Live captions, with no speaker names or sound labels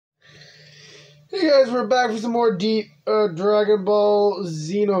Hey guys, we're back for some more deep Dragon Ball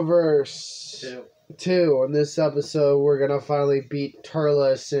Xenoverse 2. On this episode, we're gonna finally beat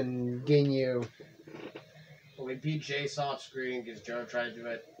Turles and Ginyu. Well, we beat Jace off screen because Joe tried to do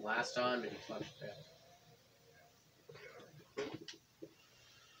it last time and he fucking failed.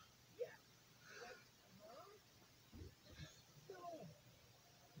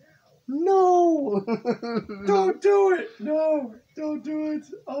 No! Don't do it! No! Don't do it!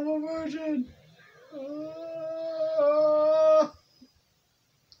 I'm a virgin!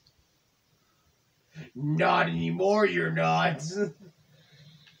 Not anymore, you're not!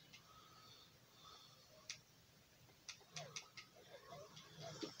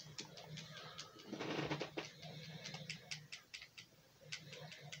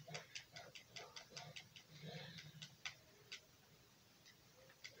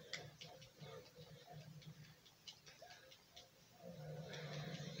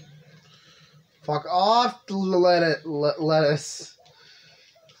 Fuck off, lettuce.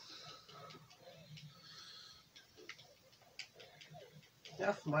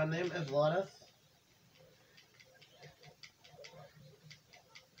 Yes, my name is Lettuce.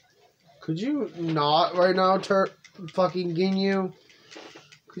 Could you not right now, fucking Ginyu?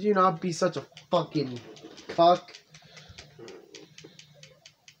 Could you not be such a fucking cuck?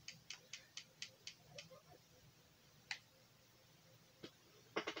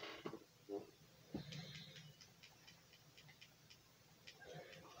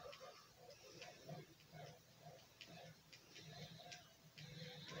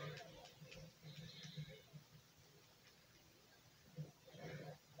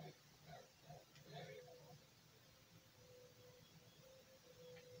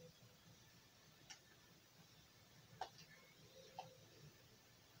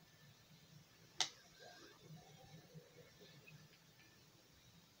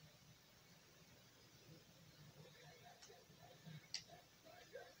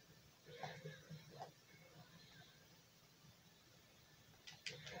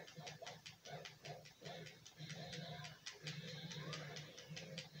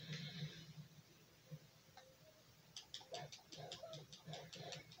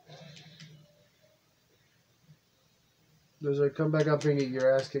 There's like, come back up and get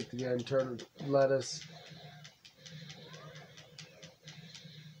your ass kicked again, turn lettuce.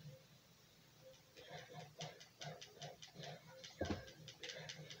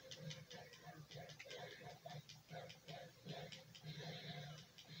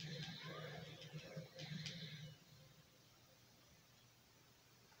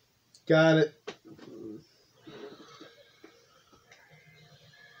 Got it.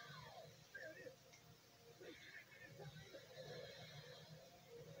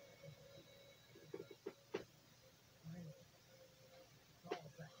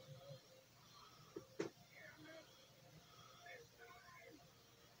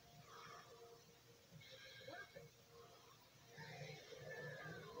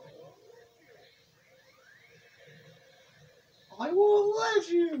 I won't let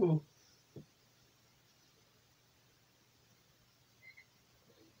you!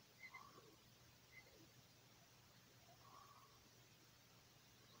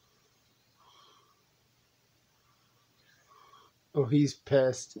 Oh, he's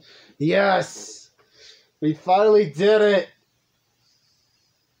pissed. Yes! We finally did it!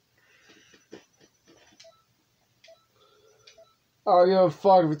 I don't give a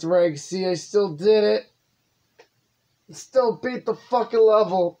fuck if it's rank C, I still did it. Still beat the fucking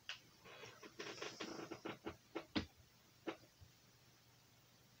level.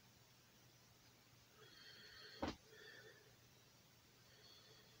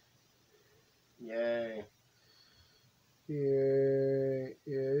 Yay.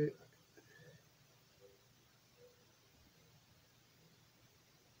 Yeah.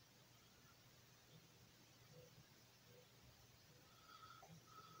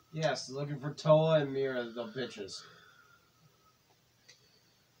 Yes, looking for Toa and Mira, the bitches.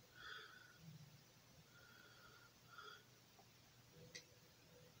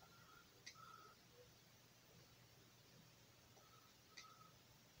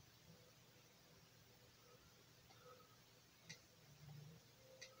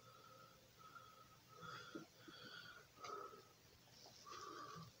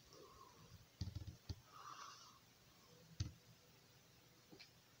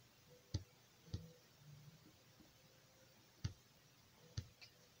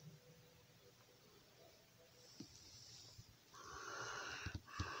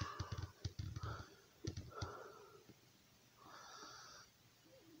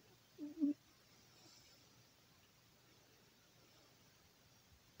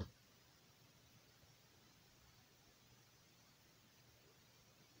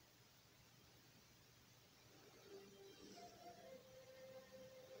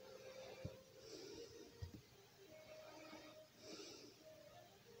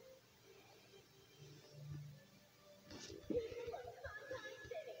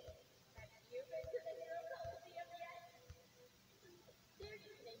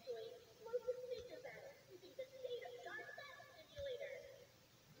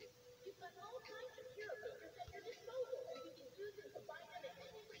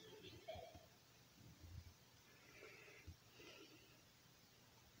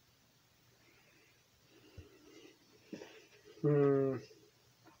 Hmm.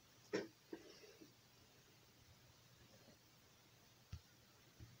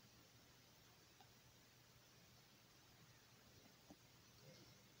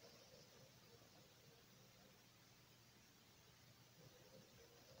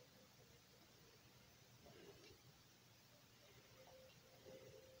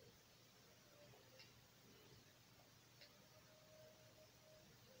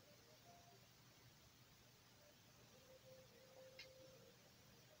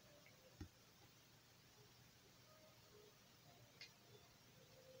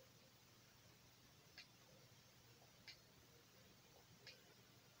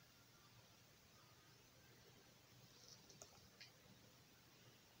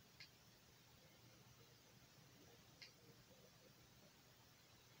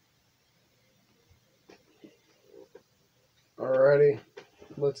 Alrighty,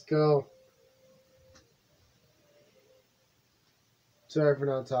 let's go. Sorry for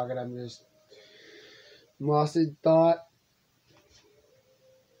not talking. I'm just lost in thought.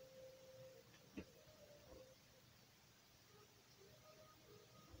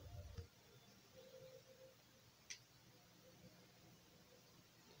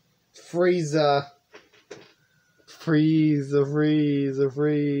 Frieza. Frieza.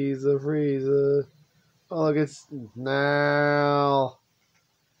 Oh, look, it's now.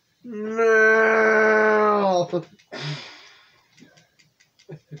 Now.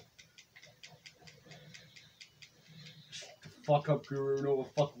 Fuck up, Guru. No one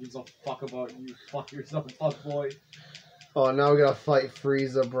fucking gives a fuck about you. Fuck yourself, fuck boy. Oh, now we gotta fight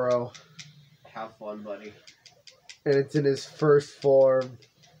Frieza, bro. Have fun, buddy. And it's in his first form.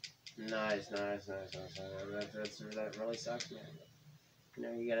 Nice. That really sucks, man. You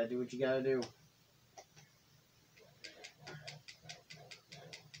know, you gotta do what you gotta do.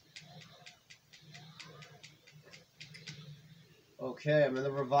 Okay, I'm in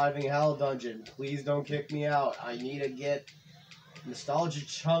the Reviving Hell dungeon. Please don't kick me out. I need to get Nostalgia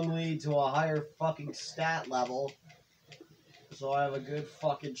Chun-Li to a higher fucking stat level so I have a good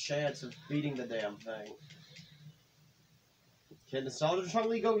fucking chance of beating the damn thing. Can Nostalgia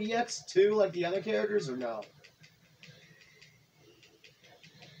Chun-Li go EX2 like the other characters or no?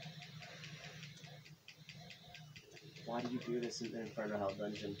 Why do you do this in the Inferno Hell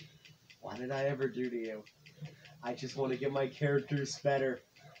dungeon? Why did I ever do to you? I just want to get my characters better.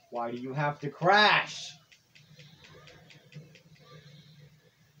 Why do you have to crash?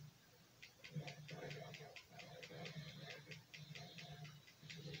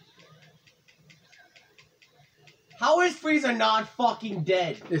 How is Frieza not fucking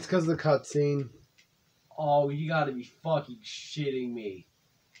dead? It's because of the cutscene. Oh, you gotta be fucking shitting me.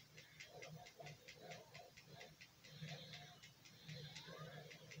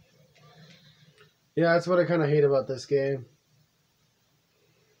 Yeah, that's what I kind of hate about this game.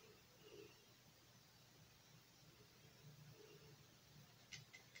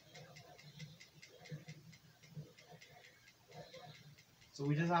 So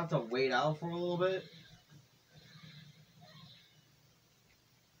we just have to wait out for a little bit?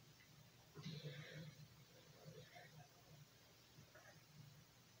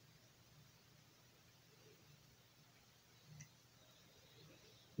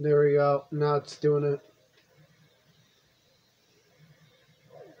 There we go. Now it's doing it.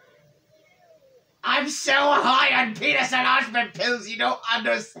 I'm so high on penis and ointment pills, you don't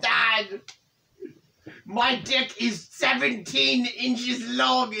understand. My dick is 17 inches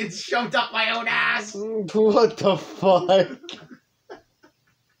long. It's shoved up my own ass. What the fuck?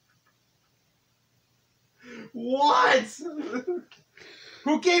 What?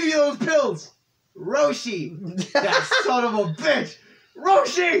 Who gave you those pills? Roshi. That son of a bitch.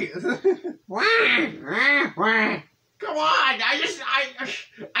 Roshi! Come on!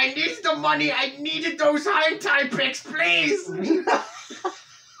 I need the money. I needed those hentai pics, please.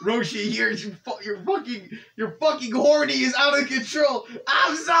 Roshi, your fucking horny is out of control.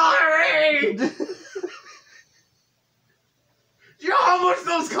 I'm sorry. Do you know how much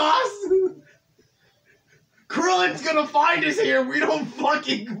those cost? Krillin's gonna find us here. We don't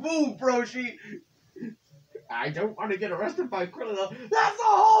fucking move, Roshi. I don't want to get arrested by Krillin. That's the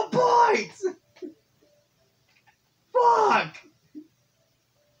whole point. Fuck.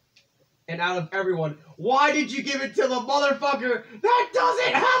 And out of everyone, why did you give it to the motherfucker that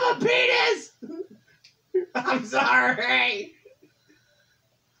doesn't have a penis? I'm sorry.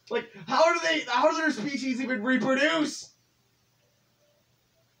 Like, how do their species even reproduce?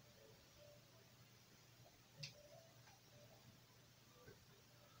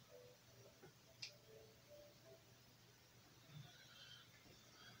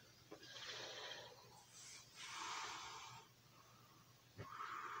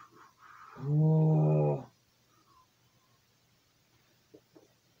 Oh.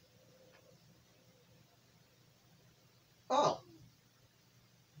 Oh.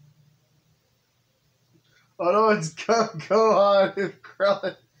 Oh no, it's Gohan and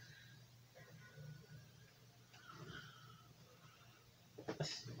Krillin.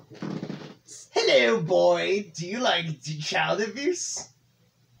 Hello, boy. Do you like child abuse?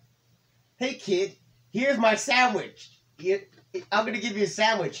 Hey, kid. Here's my sandwich. I'm gonna give you a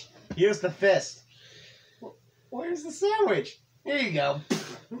sandwich. Here's the fist. Where's the sandwich? Here you go.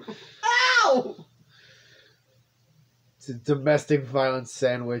 Ow! It's a domestic violence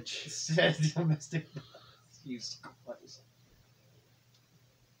sandwich. It says domestic violence.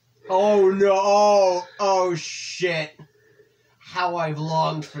 Oh no! Oh shit! How I've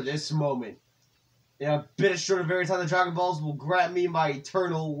longed for this moment. In a bit of short of every time the Dragon Balls will grant me my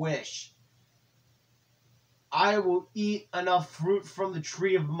eternal wish. I will eat enough fruit from the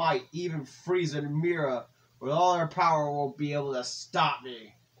Tree of Might, even Frieza and Mira, with all their power, won't be able to stop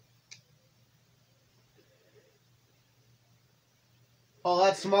me. Oh,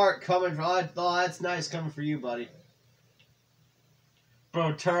 that's smart coming from. Oh, that's nice coming for you, buddy.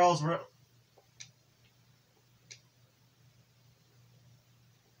 Bro, Turtles were.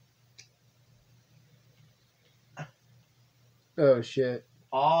 Oh shit.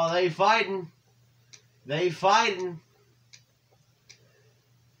 Oh, they fighting. They fighting.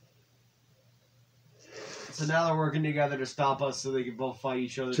 So now they're working together to stop us so they can both fight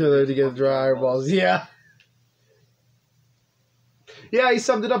each other. To get Dragon Balls. Yeah. Yeah, he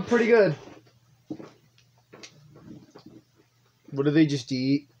summed it up pretty good. What did they just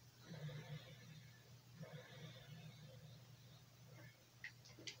eat?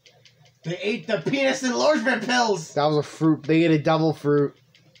 They ate the penis enlargement pills. That was a fruit. They ate a double fruit.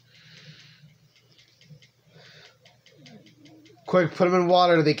 Quick, put them in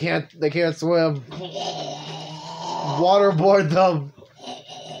water. They can't swim. Waterboard them.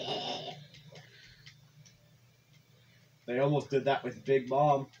 They almost did that with Big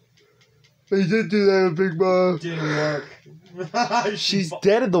Mom. They did do that with Big Mom. Didn't work. She's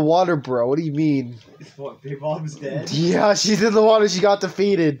dead in the water, bro. What do you mean? What, Big Mom's dead? Yeah, she's in the water. She got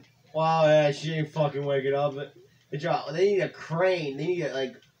defeated. Wow, yeah, she ain't fucking waking up. But they need a crane. They need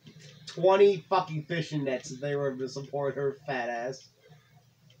like 20 fucking fishing nets if they were to support her fat ass.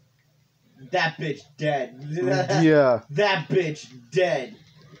 That bitch dead. Yeah. That bitch dead.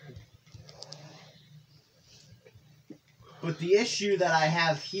 But the issue that I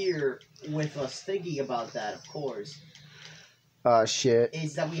have here with us thinking about that, of course, shit.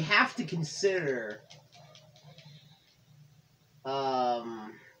 is that we have to consider,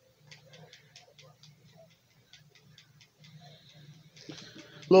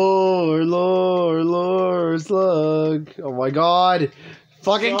 Lord, Slug. Oh my god.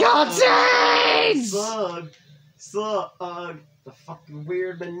 Fucking cutscenes! Slug, the fucking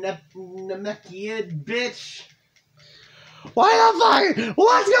weird Namekian bitch. Why the fuck?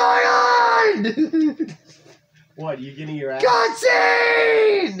 What's going on? What, are you getting your ass?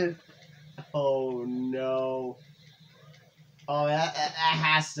 Cutscene! Oh no. Oh, that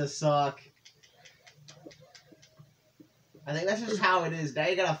has to suck. I think that's just how it is. Now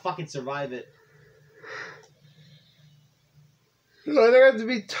you gotta fucking survive it. I think I have to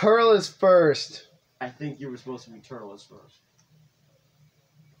be Turles first. I think you were supposed to be Turles first.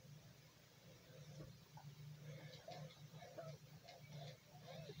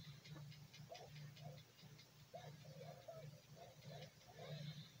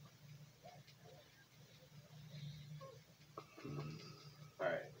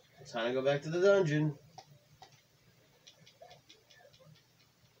 Alright, it's time to go back to the dungeon.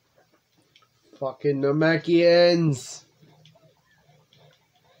 Fucking Namekians.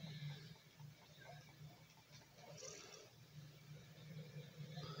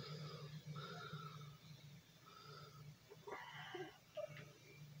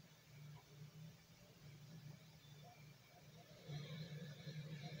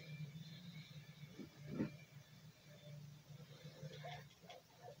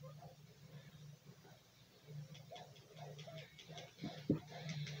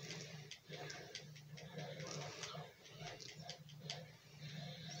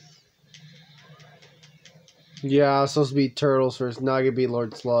 Yeah, I was supposed to be Turtles first. Now I can be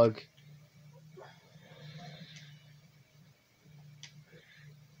Lord Slug.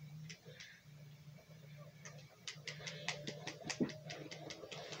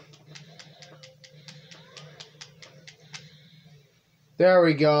 There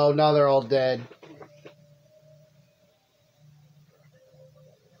we go. Now they're all dead.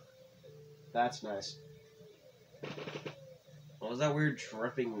 That's nice. What was that weird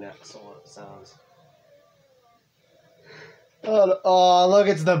dripping neck sounds? Oh, look,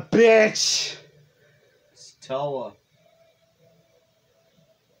 it's the bitch! It's Toa.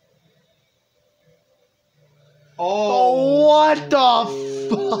 Oh, what the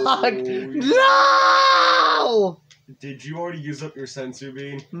fuck? No! Did you already use up your sensu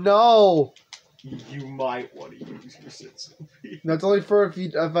bean? No! You might want to use your sensu bean. That's only for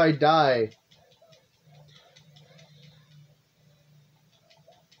if I die.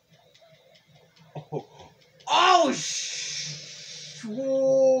 Oh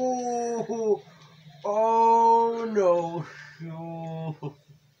Whoa. Oh no.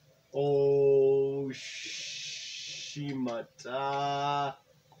 Oh Shimata.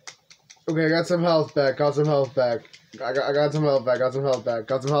 Okay, I got some health back. Got some health back. I got some health back. Got some health back.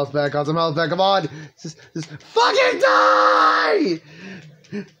 Got some health back. Got some health back. Come on. Just fucking die!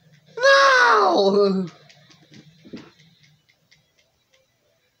 No!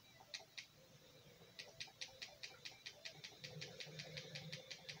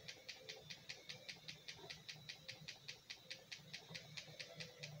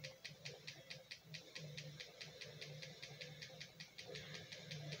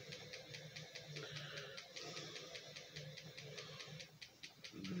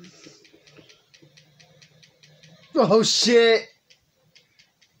 Oh shit!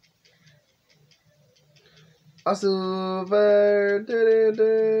 A super.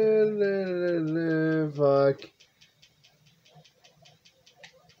 Fuck.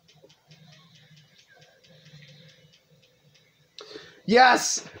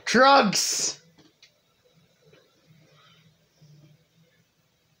 Yes! Trunks!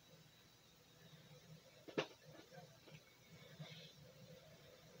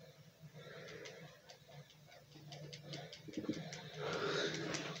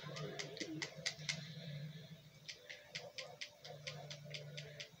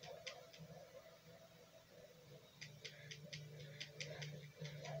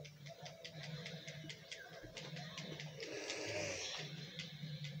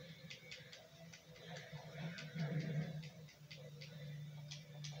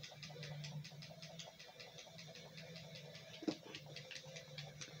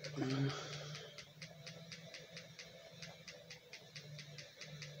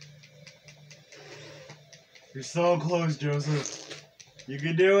 You're so close, Joseph. You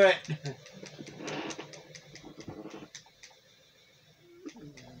can do it.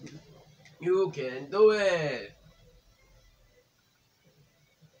 You can do it.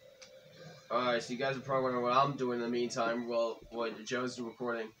 Alright, so you guys are probably wondering what I'm doing in the meantime. Well, what Joe's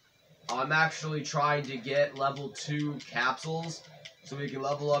recording. I'm actually trying to get level 2 capsules so we can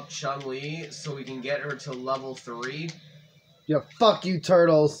level up Chun-Li so we can get her to level 3. Yeah, fuck you,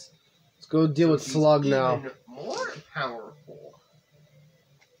 turtles. Let's go deal with Slug now. Even more powerful.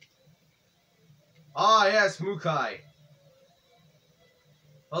 Ah, yes, Mukai.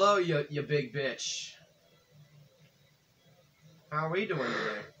 Hello, you big bitch. How are we doing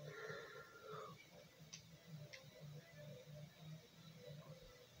today?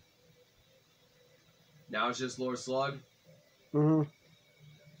 Now it's just Lord Slug? Mm-hmm.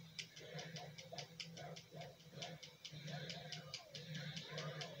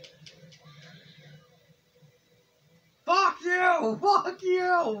 Fuck you! Fuck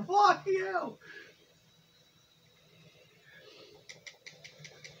you! Fuck you!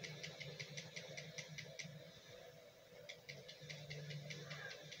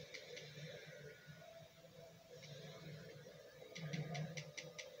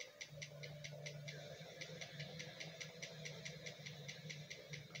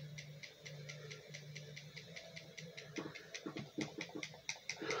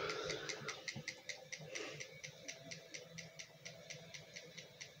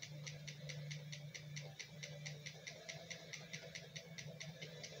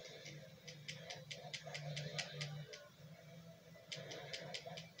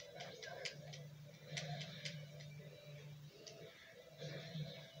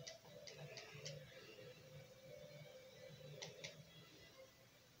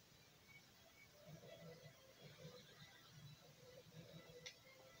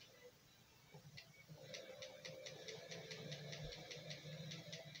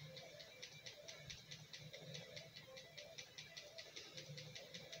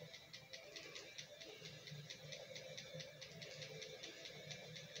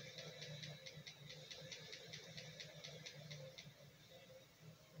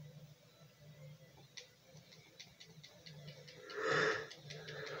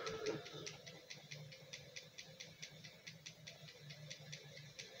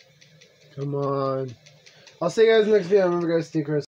 Come on. I'll see you guys next video. Remember, guys, stay crisp.